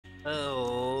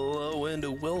Hello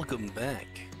and welcome back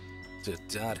to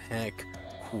Dot Hack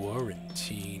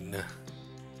Quarantine.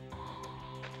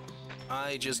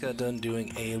 I just got done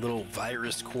doing a little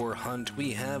virus core hunt.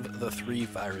 We have the 3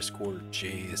 virus core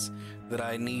J's that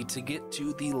I need to get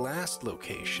to the last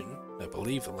location. I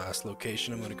believe the last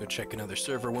location. I'm gonna go check another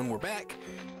server when we're back.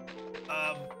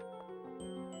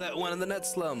 That one in the net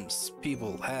slums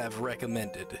people have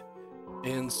recommended.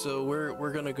 And so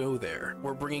we're gonna go there.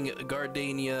 We're bringing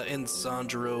Gardania and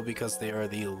Sandro because they are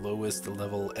the lowest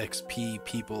level XP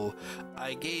people.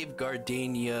 I gave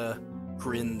Gardania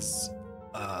Grin's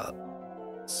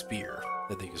spear,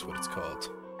 I think is what it's called.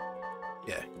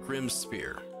 Yeah, Grim's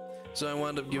spear. So I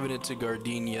wound up giving it to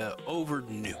Gardenia over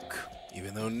Nuke.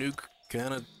 Even though Nuke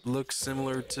kind of looks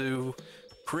similar to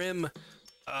Grim,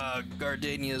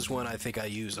 Gardenia's one I think I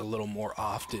use a little more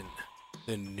often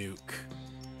than Nuke.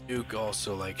 Nuke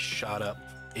also like shot up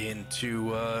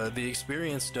into the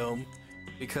experience dome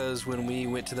because when we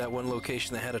went to that one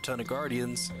location that had a ton of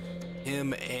guardians,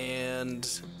 him and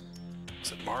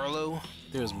was it Marlowe?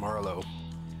 It was Marlowe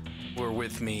were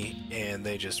with me and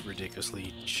they just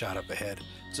ridiculously shot up ahead.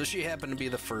 So she happened to be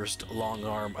the first long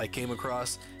arm I came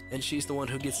across, and she's the one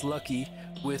who gets lucky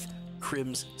with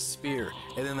Grim's spear.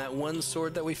 And then that one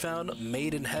sword that we found,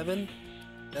 Made in Heaven,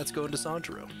 that's going to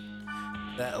Sandro.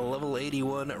 That level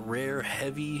 81 rare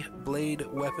heavy blade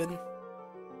weapon,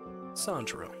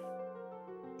 Sandro.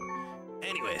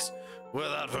 Anyways,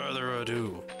 without further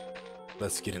ado,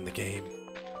 let's get in the game.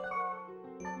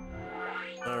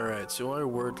 Alright, so our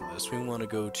word list, we want to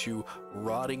go to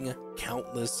Rotting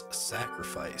Countless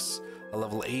Sacrifice, a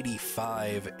level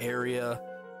 85 area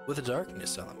with a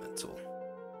darkness elemental.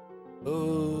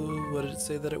 Oh, what did it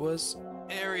say that it was?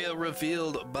 Area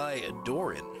revealed by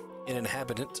Doran, an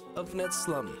inhabitant of Net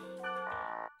Slum.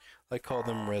 I call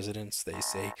them residents, they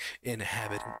say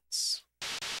inhabitants.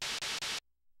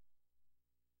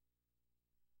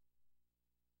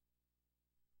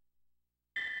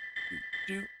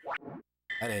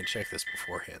 I didn't check this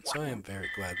beforehand, so I am very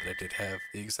glad that I did have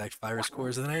the exact virus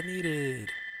cores that I needed.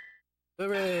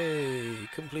 Hooray!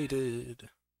 Completed.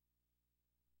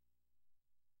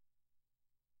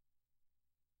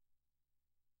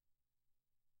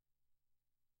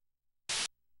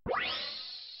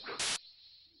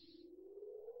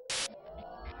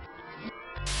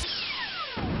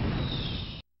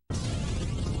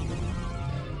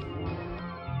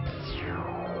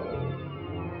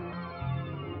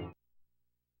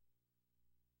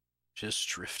 Just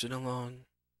drifting along,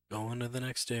 going to the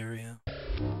next area.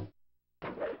 There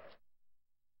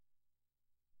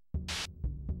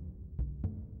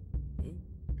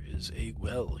is a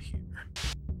well here.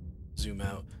 Zoom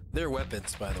out. Their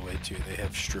weapons, by the way, too, they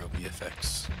have strobe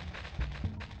effects.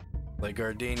 Like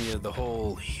Gardania, the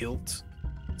whole hilt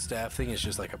staff thing is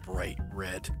just like a bright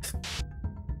red.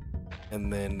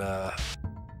 And then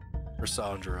for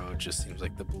Sandro, it just seems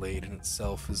like the blade in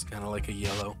itself is kind of like a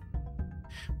yellow.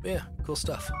 But yeah, cool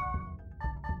stuff.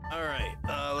 Alright,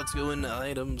 let's go into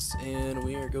items, and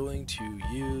we are going to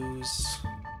use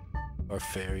our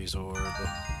Fairy's Orb.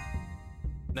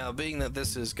 Now, being that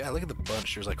this is, God, look at the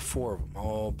bunch, there's like 4 of them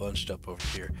all bunched up over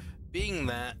here. Being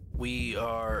that we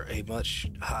are a much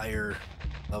higher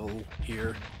level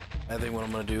here, I think what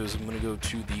I'm going to do is I'm going to go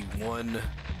to the one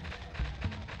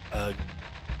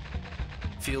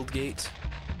field gate,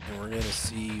 and we're going to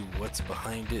see what's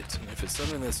behind it, and if it's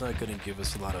something that's not going to give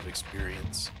us a lot of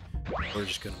experience, we're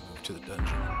just going to move to the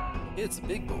dungeon. It's a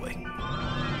big boy.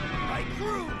 I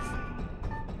cruise!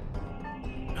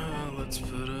 Let's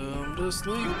put him to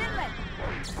sleep.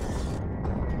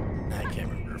 I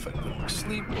can't remember if I put him to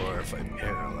sleep or if I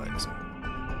paralyze him.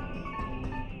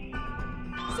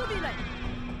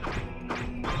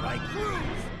 I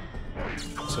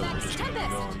cruise! So we're just going to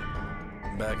go on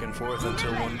back and forth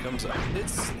until one comes up.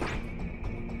 It's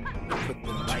put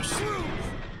them to sleep.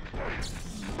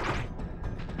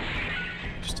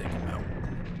 Just take them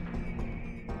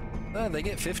out. They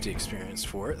get 50 experience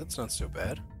for it. That's not so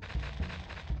bad.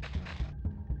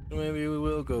 Maybe we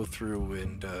will go through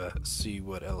and see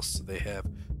what else they have.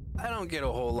 I don't get a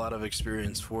whole lot of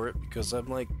experience for it because I'm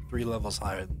like 3 levels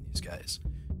higher than these guys.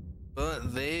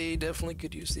 But they definitely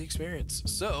could use the experience.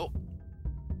 So,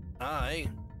 I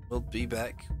will be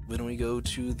back when we go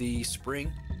to the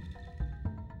spring.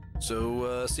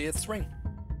 So, see you at the spring.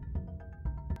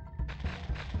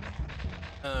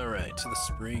 Alright, to the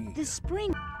spring. The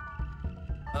spring.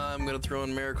 I'm gonna throw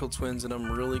in Miracle Twins, and I'm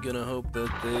really gonna hope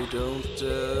that they don't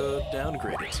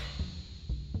downgrade it.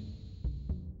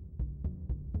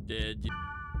 Did you?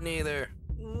 Neither.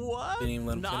 What? Didn't even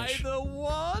let him finish. Neither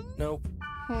one? Nope.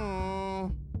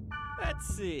 Let's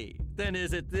see. Then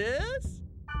is it this?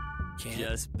 Can't.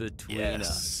 Just between Yes.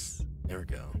 us. There we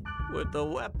go. With a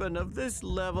weapon of this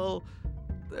level,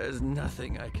 there's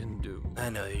nothing I can do. I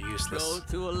know you're useless. Go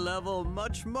to a level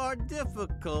much more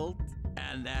difficult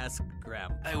and ask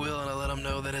Grandpa. I will, and I'll let him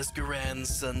know that his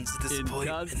grandson's In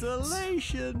disappointment.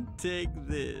 consolation, take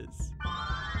this.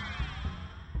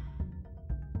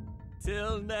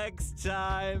 Till next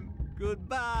time,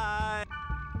 goodbye.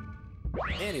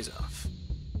 And he's off.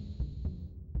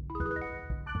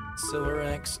 Silver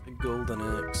axe, golden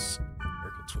axe,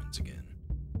 Miracle Twins again.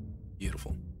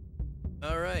 Beautiful.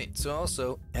 Alright, so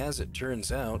also, as it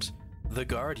turns out, the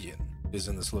Guardian is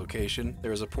in this location.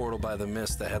 There was a portal by the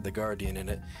mist that had the Guardian in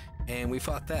it, and we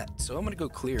fought that. So I'm gonna go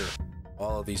clear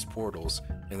all of these portals,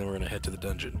 and then we're gonna head to the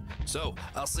dungeon. So,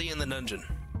 I'll see you in the dungeon.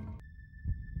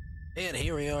 And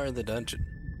here we are in the dungeon.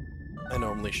 I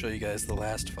normally show you guys the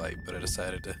last fight, but I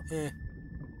decided to,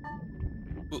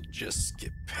 we'll just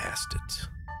skip past it.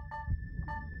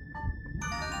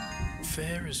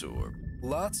 Farazor.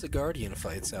 Lots of Guardian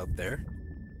fights out there.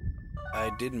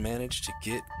 I did manage to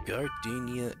get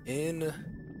Gardenia in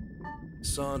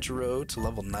Sanjuro to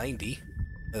level 90.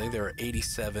 I think they were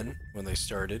 87 when they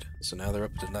started, so now they're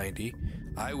up to 90.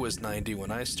 I was 90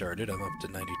 when I started, I'm up to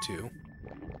 92.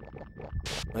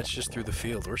 That's just through the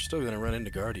field. We're still gonna run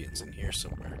into Guardians in here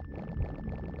somewhere.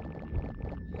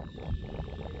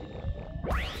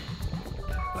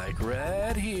 Like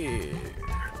right here.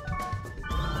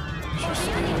 Use your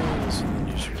skills, and then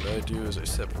usually what I do is I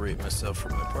separate myself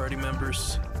from my party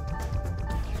members,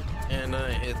 and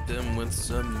I hit them with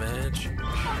some magic.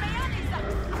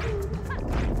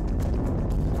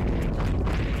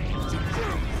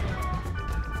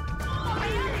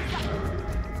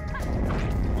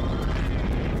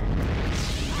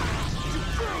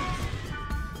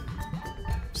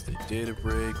 So they data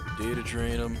break, we data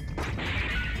drain them.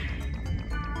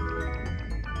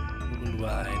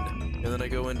 Line. And then I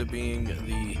go into being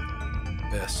the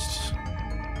best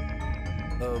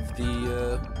of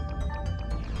the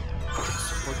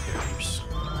support characters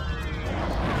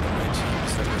my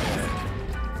team's ever had.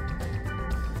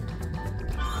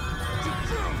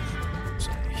 So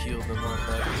I heal them all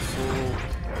back to full.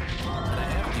 And I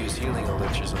have to use healing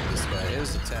elixirs on this guy.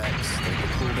 His attacks, like the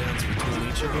cooldowns between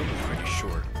each of them, are pretty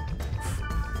short.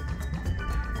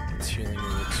 It's healing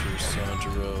elixir,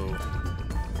 Sanjuro.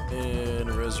 And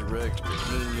resurrect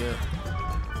Gardenia.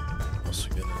 Also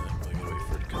I gotta wait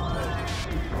for it to come back.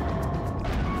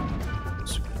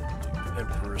 Also gonna do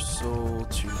Emperor Soul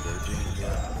to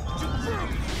Gardenia.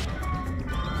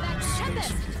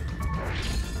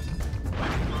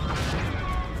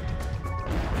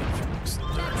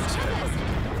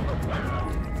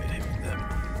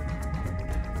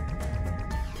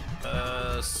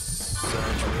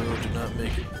 Sanjuro did not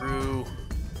make it through.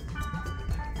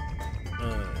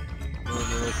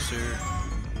 Elixir.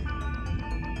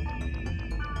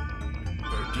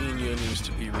 Gardenia needs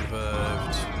to be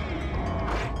revived.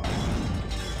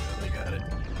 I got it.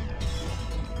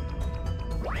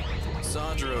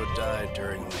 Sanjuro died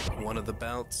during like one of the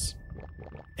bouts,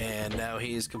 and now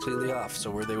he's completely off. So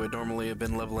where they would normally have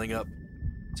been leveling up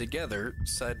together,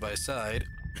 side by side,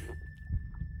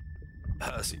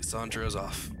 see, Sanjuro's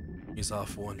off. He's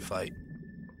off one fight.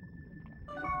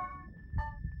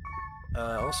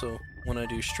 Also, when I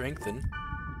do strengthen,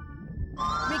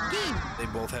 they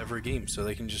both have redeem, so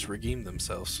they can just redeem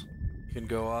themselves. You can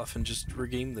go off and just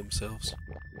redeem themselves.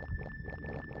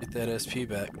 Get that SP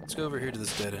back. Let's go over here to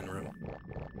this dead end room.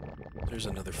 There's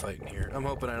another fight in here. I'm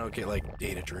hoping I don't get like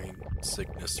data drain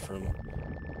sickness from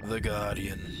the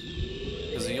Guardian.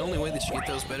 Because the only way that you get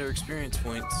those better experience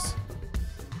points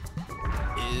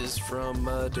is from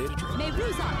data drain.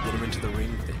 Get them into the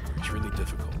ring thing. It's really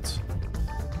difficult.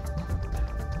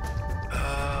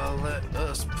 Let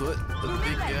us put the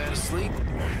big guy to sleep.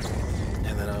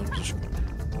 And then I'll just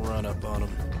run up on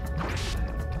him.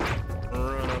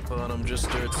 Run up on him. Just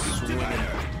start swinging.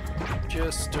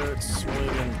 Just start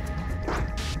swinging.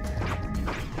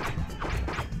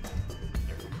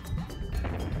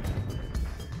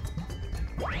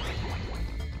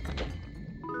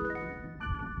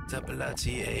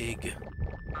 Tapalati egg.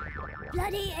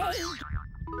 Bloody egg!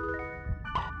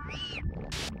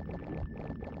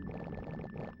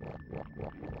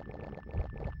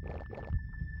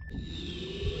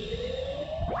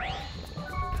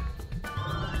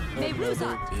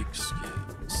 Another big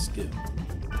skill.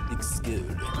 Big skill.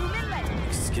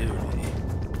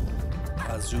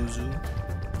 Pazuzu.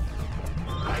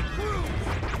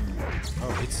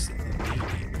 Oh, it's the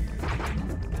demon.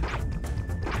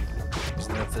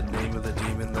 Isn't that the name of the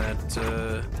demon that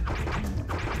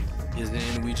is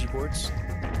in Ouija boards?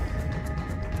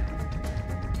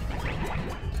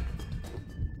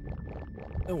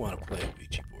 I want to play a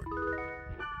Ouija board.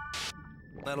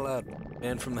 Not allowed.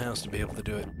 Banned from the house to be able to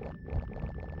do it.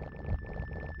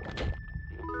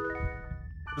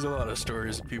 There's a lot of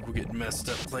stories of people getting messed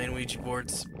up playing Ouija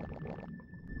boards.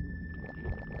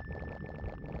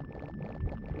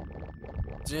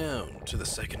 Down to the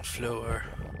second floor.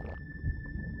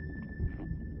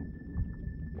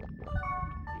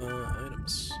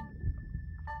 Items.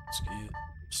 Let's get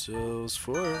ourselves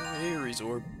for Ares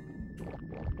orb.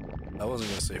 I wasn't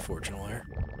gonna say fortune wire.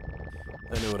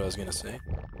 I knew what I was gonna say.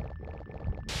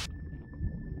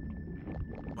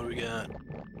 What do we got?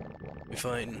 We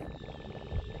fighting.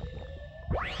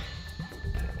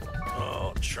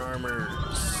 Oh, charmers.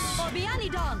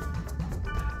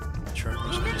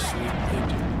 Charmers are asleep. They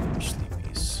do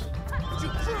sleepies.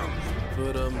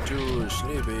 Put 'em to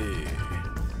sleepy.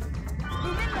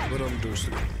 Put 'em to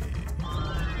sleepy.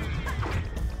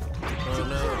 Oh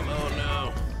no, oh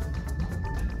no.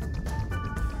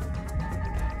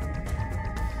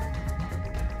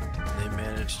 They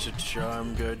managed to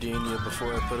charm Gardenia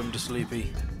before I put him to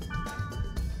sleepy.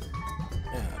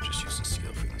 Yeah, I'll just use the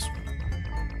seal for this one.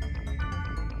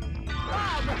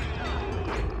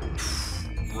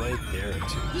 Right there,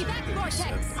 too. Get him out of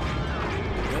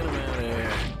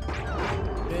here.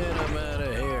 Get him out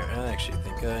of here. I actually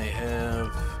think I have...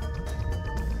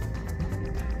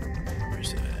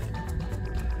 Where's it at?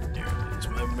 There it is.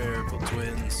 My miracle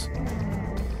twins.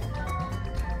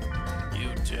 You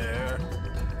dare.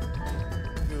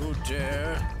 You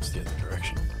dare. It's the other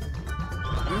direction.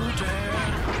 You dare.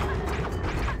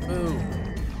 Boom.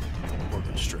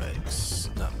 Organ strikes.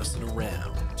 Not messing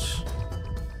around.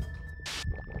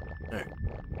 Alright.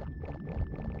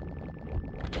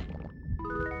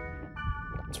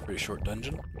 It's a pretty short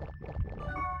dungeon.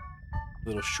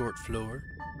 Little short floor.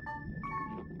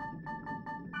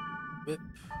 Whip.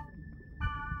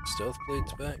 Stealth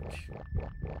blades back.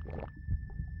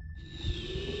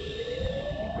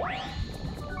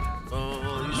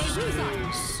 Oh, these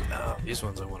things. Oh, these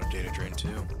ones I want to data drain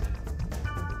too.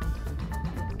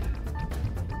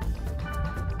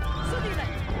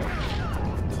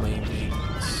 Flame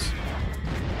beams.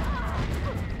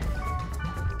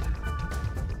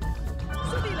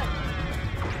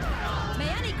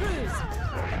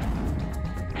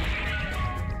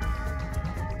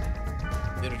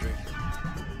 Data drain.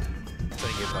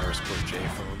 Trying to get virus port J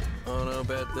phone. Oh no,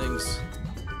 bad things.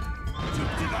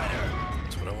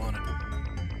 That's what I wanted.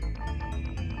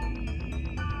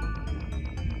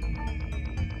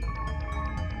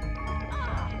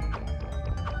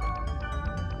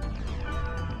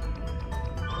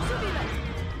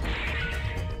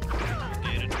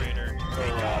 Data trainer.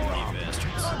 Great job, you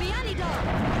bastards.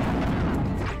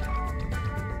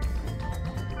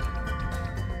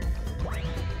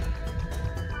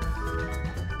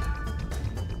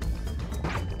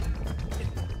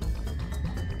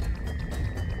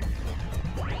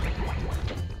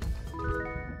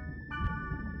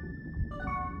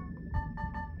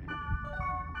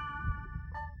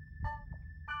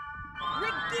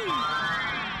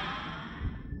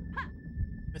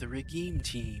 We're the Regime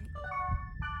team.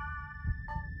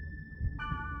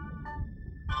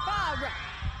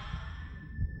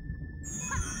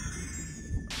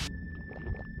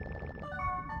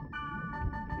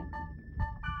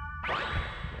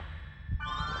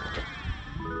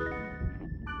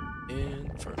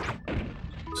 And furnace.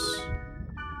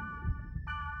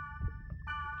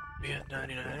 We got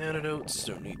 99 antidotes,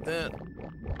 don't need that.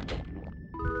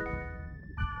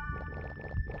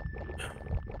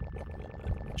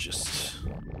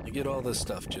 I get all this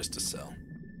stuff just to sell.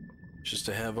 Just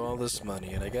to have all this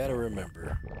money, and I gotta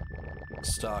remember,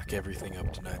 stock everything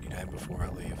up to 99 before I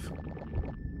leave.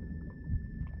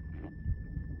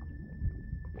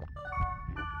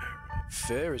 Alright,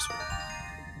 Ferris wheel.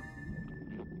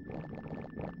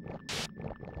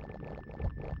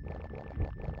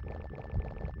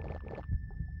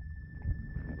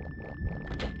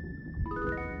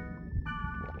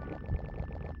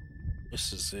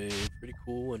 This is a pretty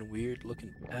cool and weird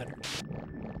looking pattern.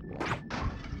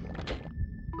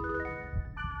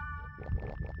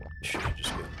 Should I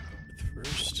just go north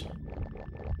first?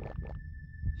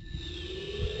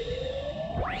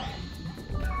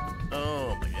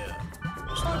 Oh my god.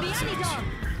 There's no things here.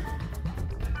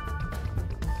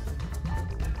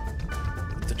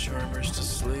 Put the charmers to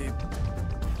sleep.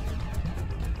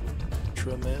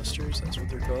 Virtua Masters, that's what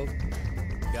they're called.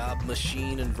 Gob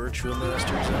Machine and Virtua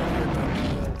Masters. I don't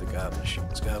hear about the Gob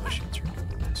Machines. Gob Machines are cool.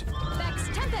 Vex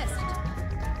Tempest.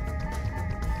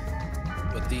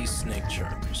 But these snake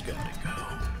charmers gotta go.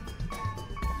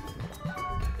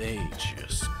 They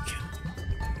just kill.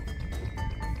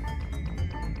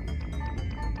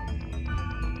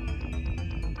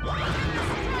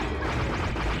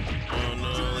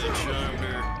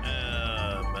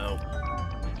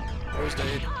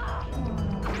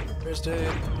 First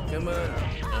aid. Come on.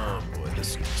 Oh boy, this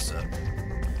is gonna suck.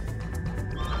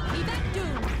 Evac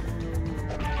Doom.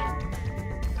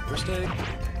 First aid.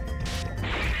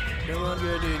 Come on,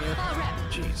 Gardenia. All right.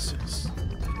 Jesus.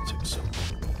 It took so long.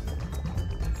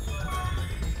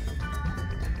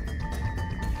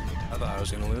 I thought I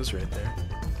was gonna lose right there.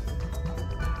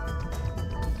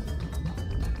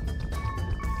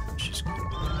 She's good.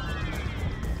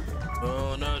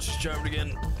 Oh no, she's charmed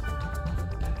again.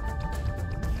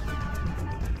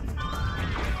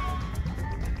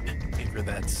 Gave her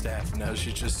that staff, now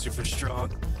she's just super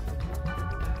strong.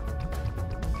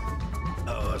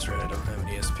 Oh, that's right, I don't have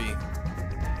any SP.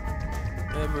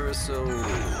 Ever so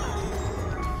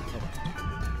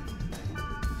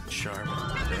charming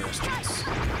bastards.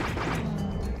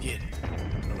 Get it. I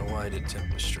don't know why I did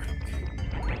Tempest Strike.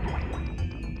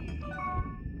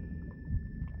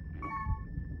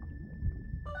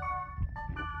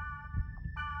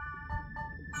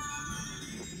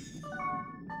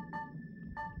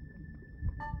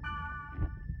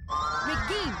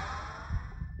 McGee.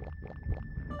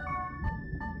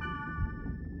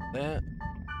 That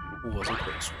was a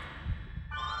close one.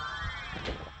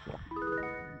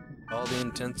 All the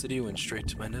intensity went straight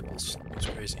to my nipples. It was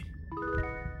crazy.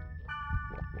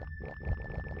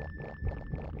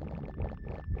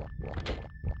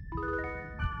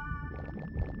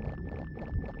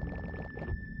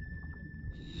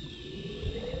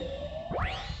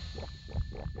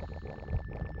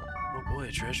 Oh boy,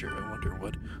 a treasure. I wonder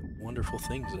what wonderful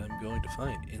things I'm going to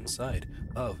find inside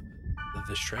of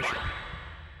this treasure.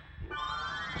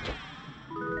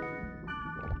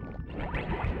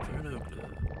 Inferno.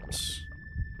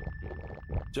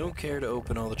 Don't care to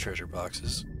open all the treasure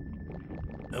boxes.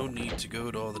 No need to go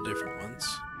to all the different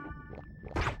ones.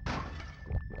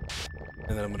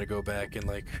 And then I'm gonna go back and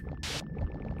like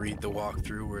read the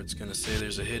walkthrough where it's gonna say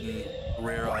there's a hidden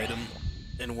rare item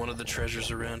in one of the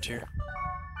treasures around here.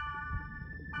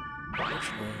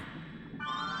 Unfortunately.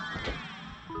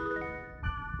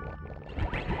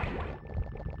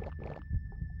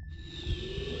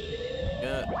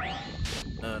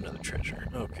 Got another treasure.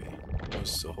 Okay. That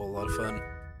was a whole lot of fun.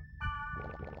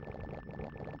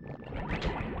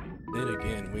 Then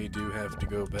again, we do have to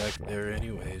go back there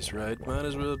anyways, right? Might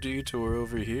as well detour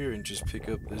over here and just pick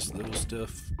up this little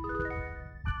stuff.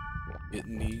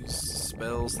 Getting these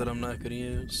spells that I'm not gonna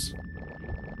use.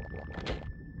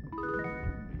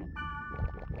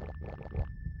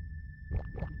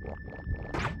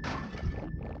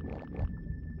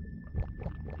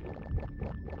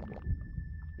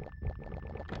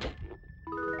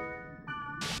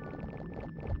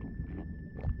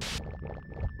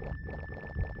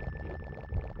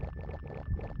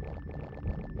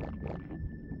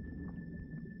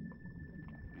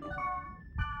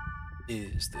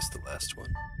 Is this the last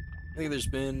one? I think there's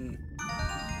been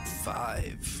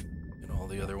 5 in all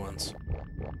the other ones.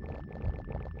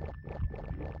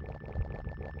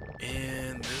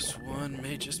 And this one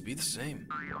may just be the same.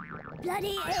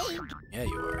 Bloody egg. Yeah,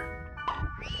 you are.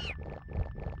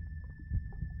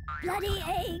 Bloody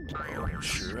egg. Oh,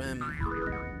 sure am.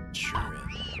 Sure am.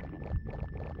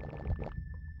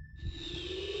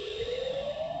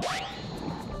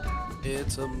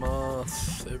 It's a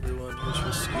moth. Everyone who's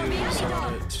for skills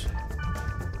on it.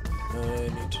 I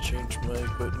need to change my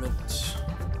equipment.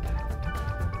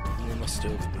 And my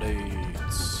stealth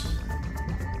blades.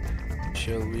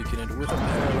 Shall weaken it with a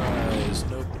paralyze.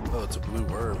 Nope. Oh, it's a blue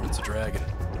worm. It's a dragon.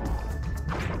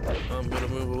 I'm gonna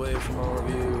move away from all of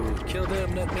you. Kill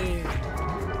them, not me.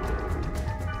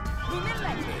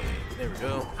 Okay, there we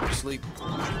go. Sleep.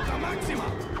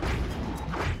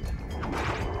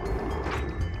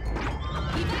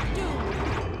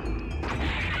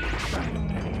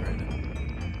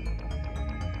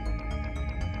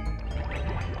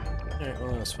 Alright, well,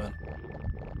 that was fun.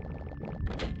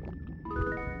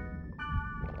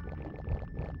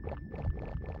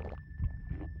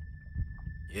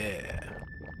 Yeah.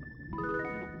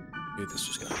 Dude, this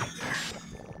just got me there.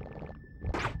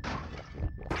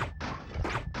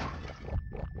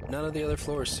 None of the other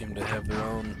floors seem to have their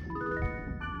own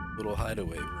little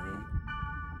hideaway room.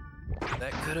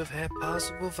 That could have had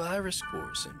possible virus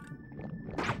cores in it.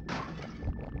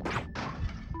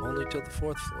 Only till the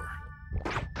 4th floor.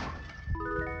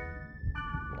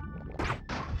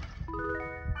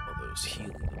 All those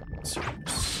healing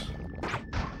elixirs.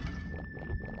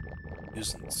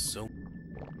 Using so.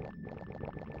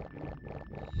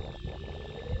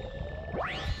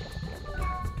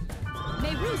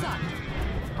 Meruza.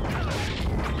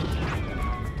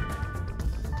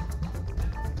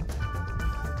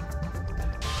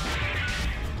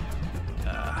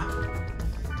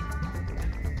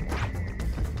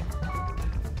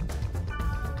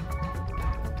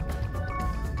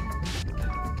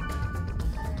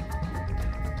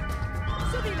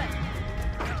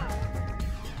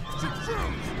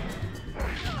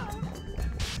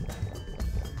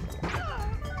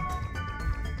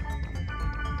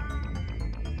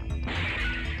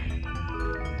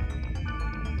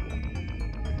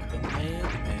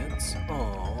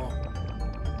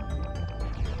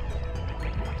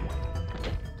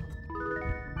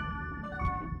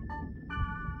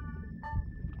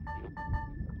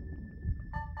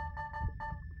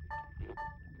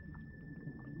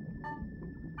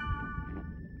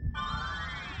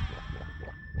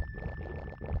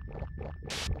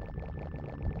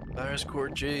 Iris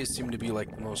Court Jays seem to be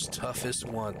like the most toughest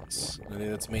ones. I think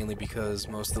that's mainly because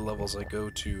most of the levels I go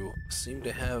to seem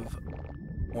to have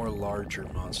more larger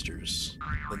monsters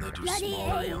than they do Bloody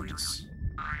smaller egg. ones.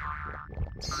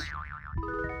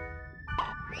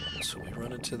 So we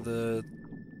run into the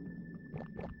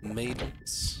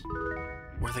maidens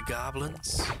or the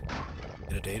goblins.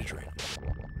 Get a data drain.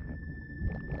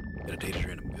 Get a data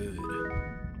drain them good.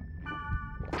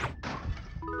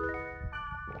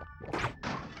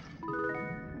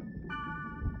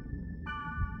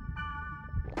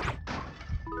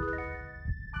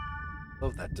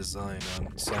 Love that design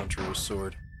on Sandro's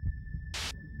sword.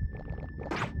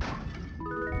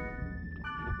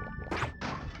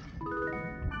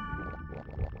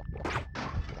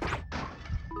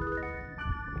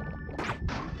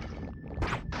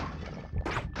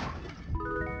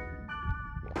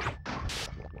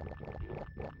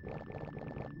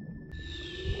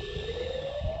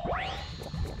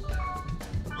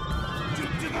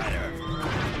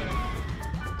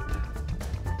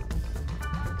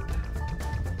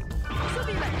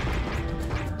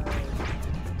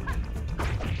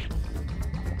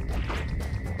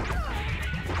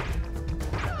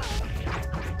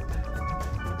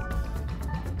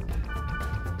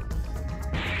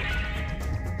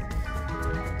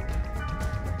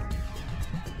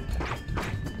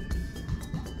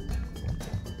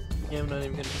 Yeah, I'm not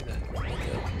even gonna do that.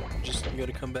 You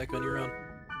gotta come back on your own.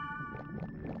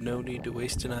 No need to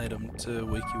waste an item to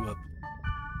wake you up.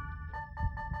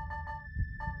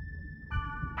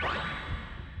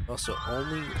 Also,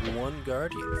 only one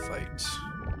guardian fight.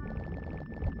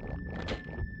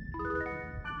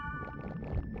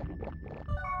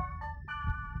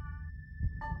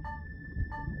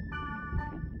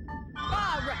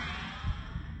 Barbara.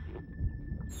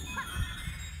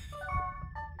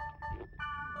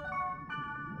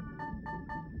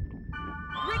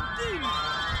 Ricky.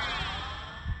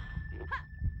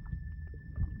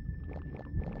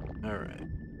 Alright.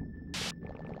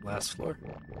 Last floor.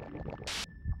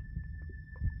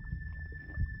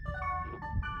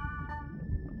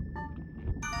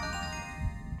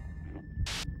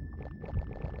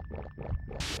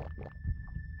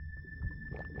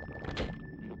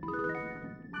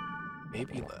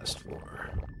 Maybe last floor.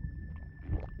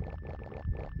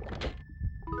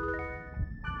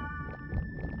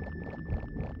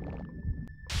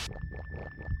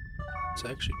 This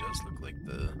actually does look like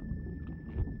the...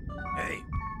 Hey.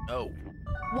 Oh.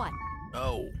 What?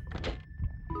 Oh.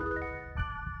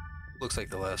 Looks like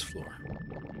the last floor.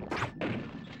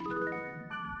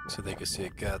 So they can see a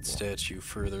god statue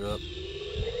further up.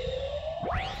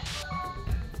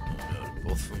 Oh no, did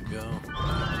both of them go?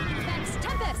 That's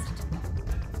Tempest.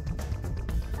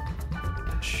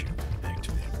 Shoot,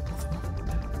 activate both of them.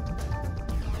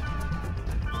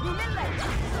 Remember.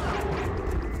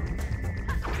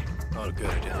 Oh, good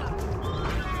idea.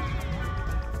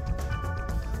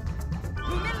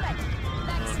 Remember.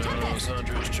 That's Oh no, Tempest.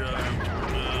 Sandro's charmed.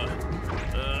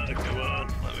 Come on,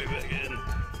 let me back in.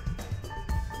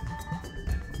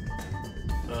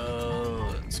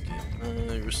 Let's get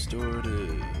my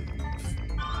restorative.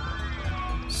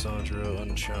 Sandro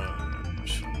uncharmed.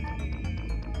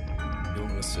 Heal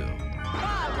myself.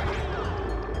 Barbara.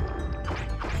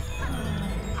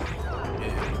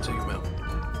 Yeah, take him out.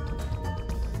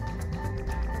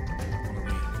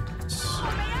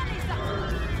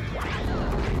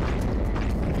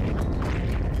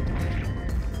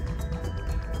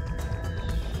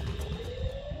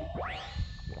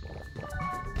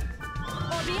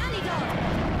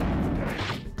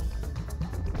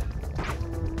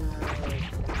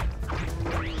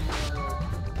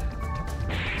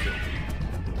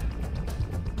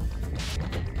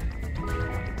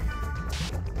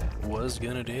 Was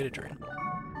gonna data drain,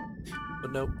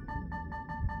 but nope,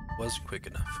 wasn't quick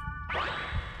enough.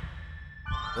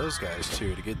 Those guys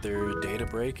too, to get their data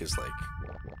break is like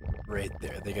right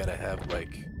there. They gotta have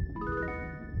like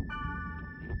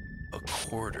a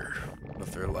quarter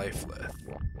of their life left.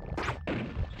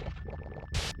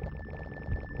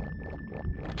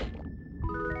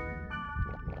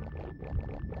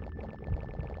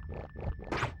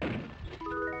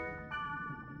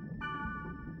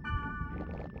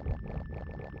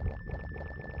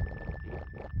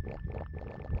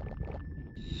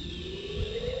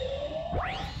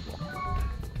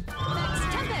 That's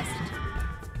Tempest.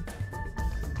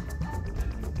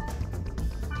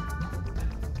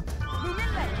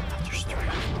 Remember. There's three.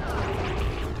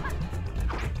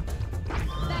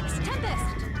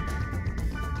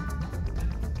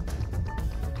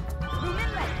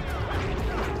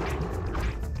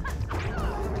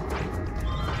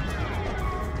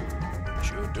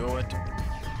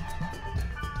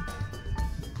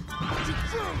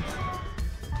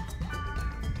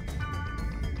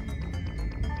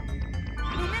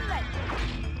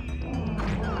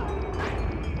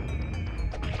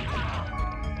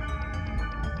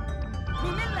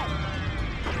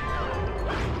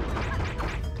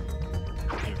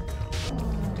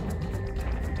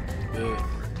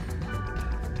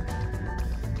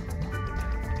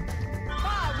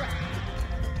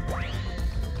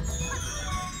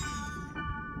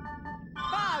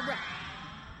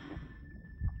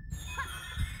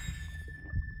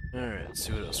 Alright, let's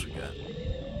see what else we got.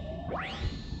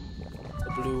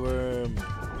 The blue worm.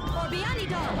 Orbiani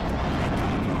dog.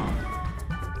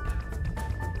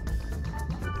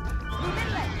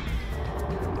 Luminle.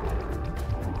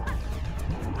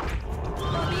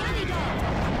 Orbiani dog.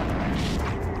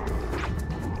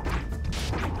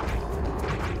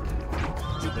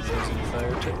 Anybody has any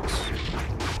fire attacks?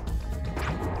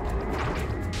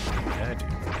 Yeah, I do.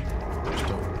 Just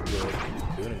don't really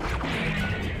do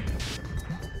anything.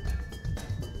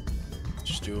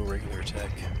 Just do a regular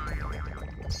attack.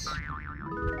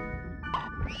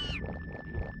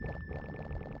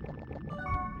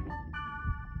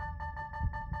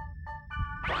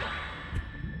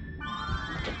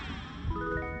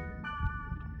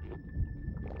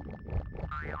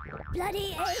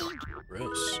 Bloody egg.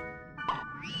 Gross.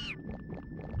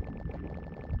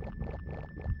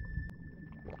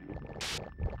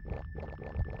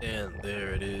 And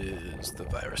there it is, the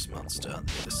virus monster on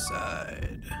the other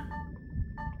side.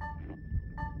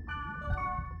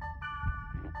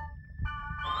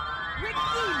 Ricky.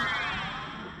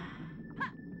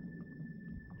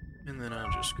 And then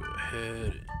I'll just go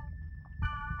ahead and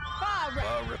Fire.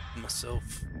 power rip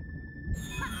myself.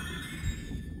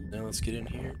 Now let's get in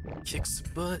here, kick some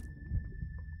butt.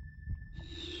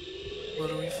 What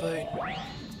are we fighting?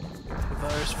 The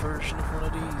virus version of one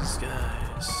of these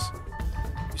guys.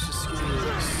 Let's just get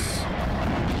this.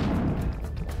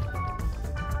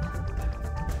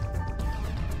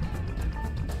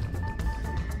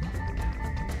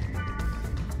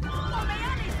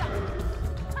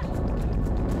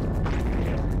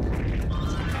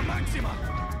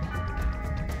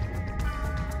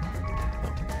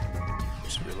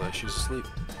 Just realized she's asleep.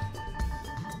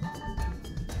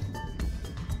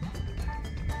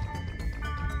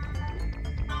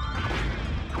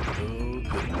 Oh,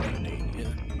 good morning,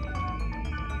 yeah.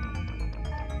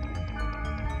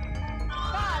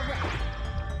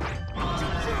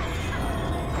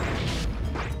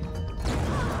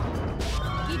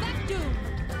 Evac Doom.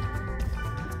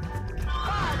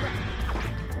 Fire.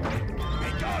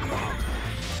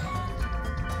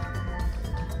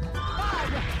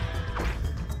 Fire.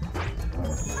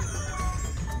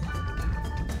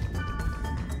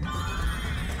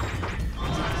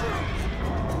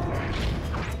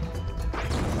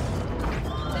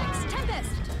 Vex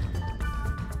Tempest.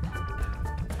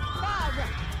 Fire.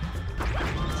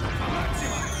 Fire. Fire.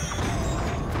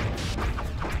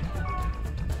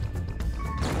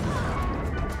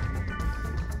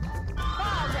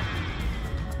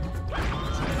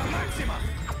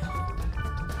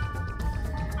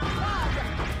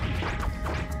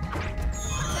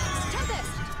 Vex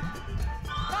Tempest.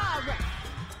 Fire.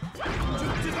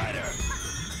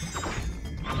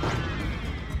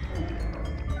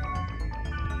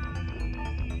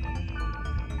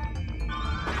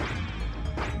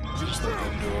 Just let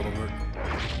them do all the work.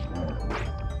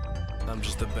 I'm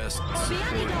just the best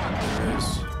support Dog. there is.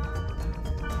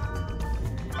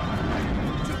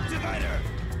 Fire.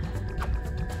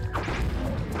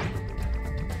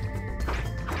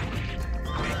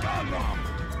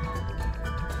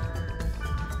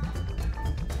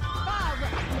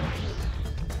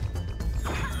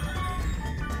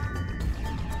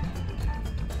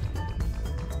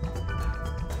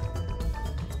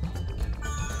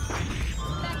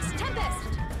 Vex Tempest.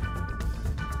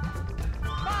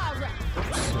 Fire.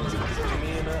 Give me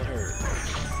and not her.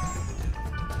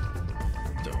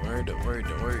 Don't worry, don't worry,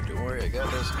 don't worry, don't worry. I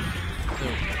got this.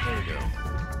 There we go.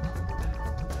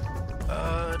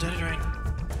 Daddy Drain.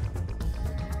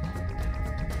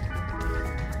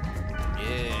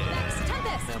 Yeah. Vex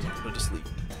Tempest. Now I'm gonna put it to sleep.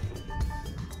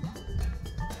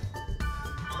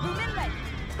 Luminle.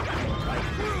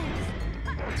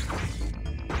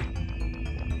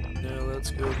 Now let's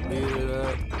go beat it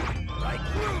up.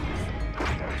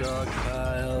 Dog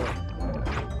pile.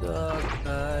 Dog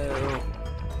pile.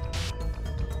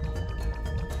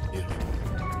 Beautiful.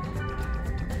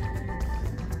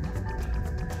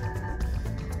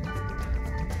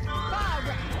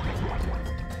 Fire.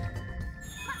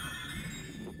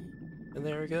 And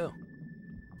there we go.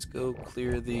 Let's go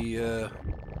clear the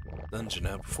dungeon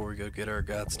out before we go get our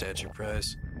god statue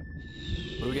prize.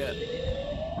 What do we got?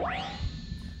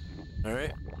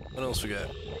 Alright, what else we got?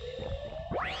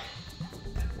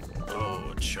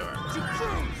 Oh, a charm.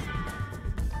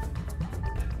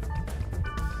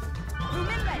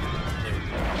 Luminle. There we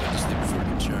go. I just did before I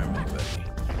could charm anybody.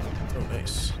 Oh,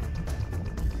 nice.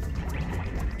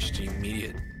 Just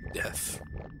immediate death.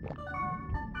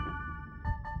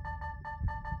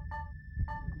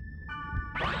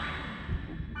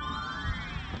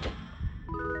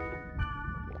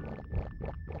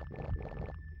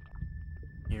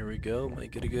 Here we go.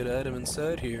 Might get a good item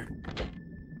inside here.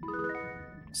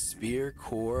 Spear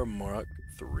Core Mark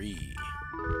III.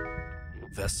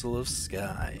 Vessel of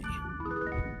Sky.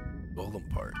 Golem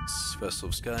parts. Vessel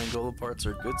of Sky and golem parts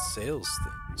are good sales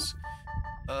things.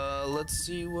 Let's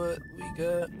see what we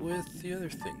got with the other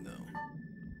thing, though.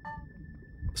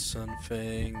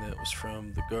 Sunfang, that was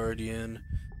from the Guardian.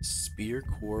 Spear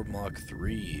Core Mach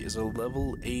 3 is a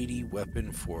level 80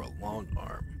 weapon for a long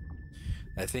arm.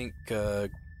 I think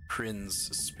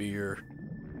Kryn's spear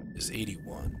is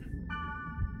 81.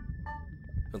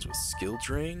 Comes with skill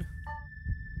drain.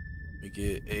 We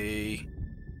get a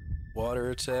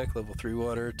water attack, level 3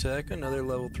 water attack, another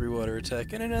level 3 water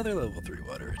attack, and another level 3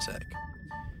 water attack.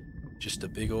 Just a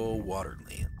big old water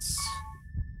lance.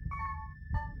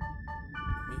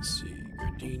 Let me see.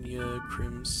 Gardenia,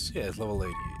 Crims. Yeah, it's level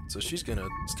 88. So she's gonna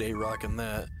stay rocking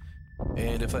that.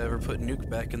 And if I ever put Nuke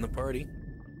back in the party,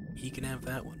 he can have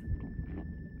that one.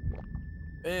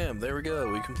 Bam, there we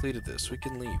go. We completed this. We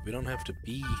can leave. We don't have to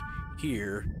be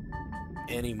here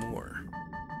anymore.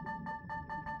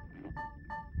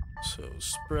 So,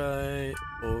 Sprite,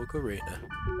 Ocarina.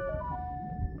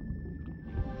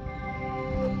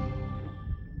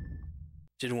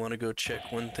 Did want to go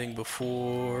check one thing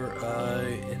before I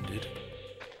ended.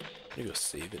 Let me go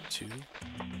save it too.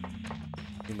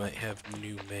 We might have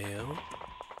new mail.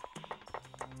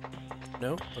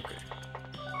 No? Okay.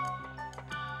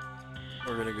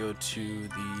 We're gonna go to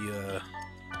the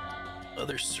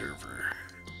other server.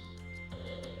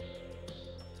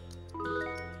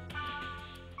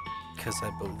 Because I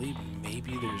believe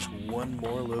maybe there's one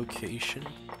more location.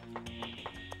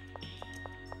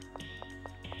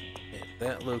 And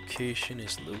that location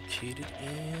is located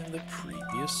in the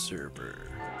previous server.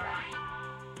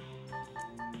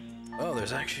 Oh,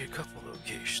 there's actually a couple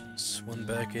locations. One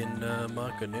back in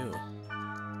Makanu.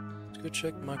 Let's go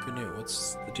check Makanu.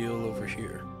 What's the deal over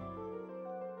here?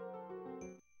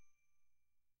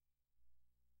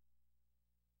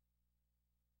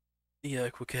 The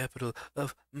aqua capital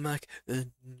of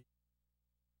Makanu.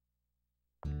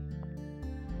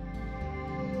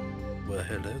 Well,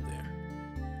 hello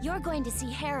there. You're going to see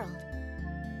Harold.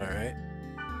 Alright.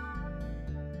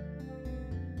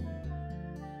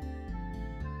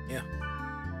 Yeah,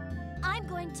 I'm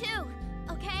going too,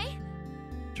 okay?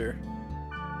 sure.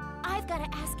 I've got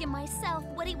to ask him myself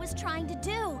what he was trying to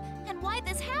do and why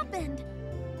this happened.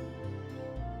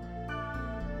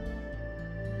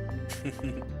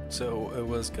 So it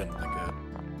was kind of like a,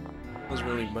 wasn't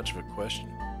really much of a question.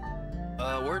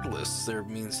 Wordless there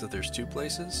means that there's two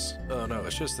places? Oh no,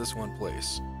 it's just this one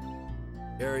place.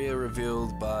 Area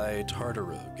revealed by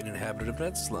Tartarug, an inhabitant of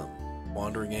Netslum.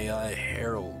 Wandering AI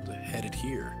Harold headed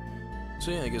here.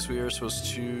 So yeah, I guess we are supposed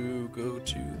to go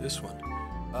to this one.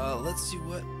 Let's see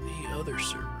what the other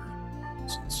server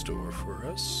is in store for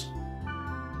us.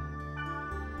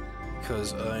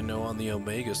 Because I know on the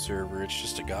Omega server it's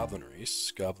just a goblin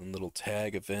race, goblin little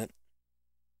tag event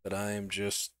that I am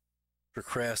just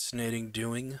procrastinating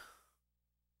doing.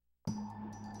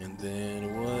 And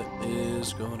then what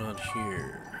is going on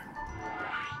here?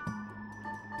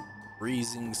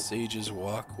 Freezing Sage's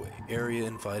Walkway, area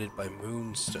invited by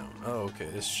Moonstone. Oh, okay,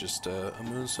 it's just a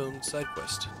Moonstone side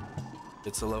quest.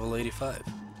 It's a level 85.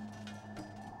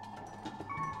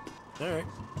 Alright.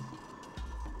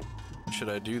 Should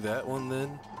I do that one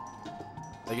then?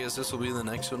 I guess this will be the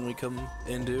next one we come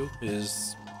into,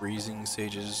 is Freezing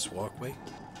Sage's Walkway.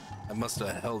 I must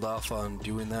have held off on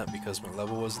doing that because my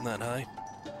level wasn't that high.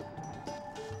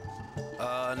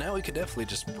 Now we can definitely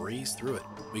just breeze through it.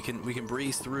 We can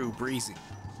breeze through Breezing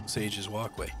Sage's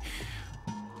Walkway.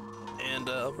 And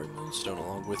I'll bring Moonstone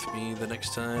along with me the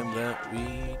next time that we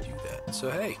do that.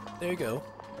 So hey, there you go.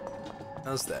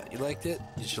 How's that? You liked it?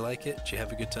 Did you like it? Did you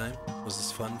have a good time? Was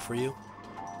this fun for you?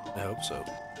 I hope so.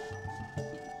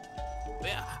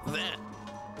 Yeah, that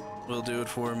will do it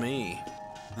for me.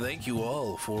 Thank you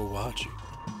all for watching.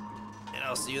 And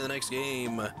I'll see you in the next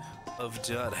game of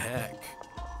 .hack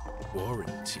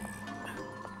Quarantine.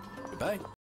 Goodbye.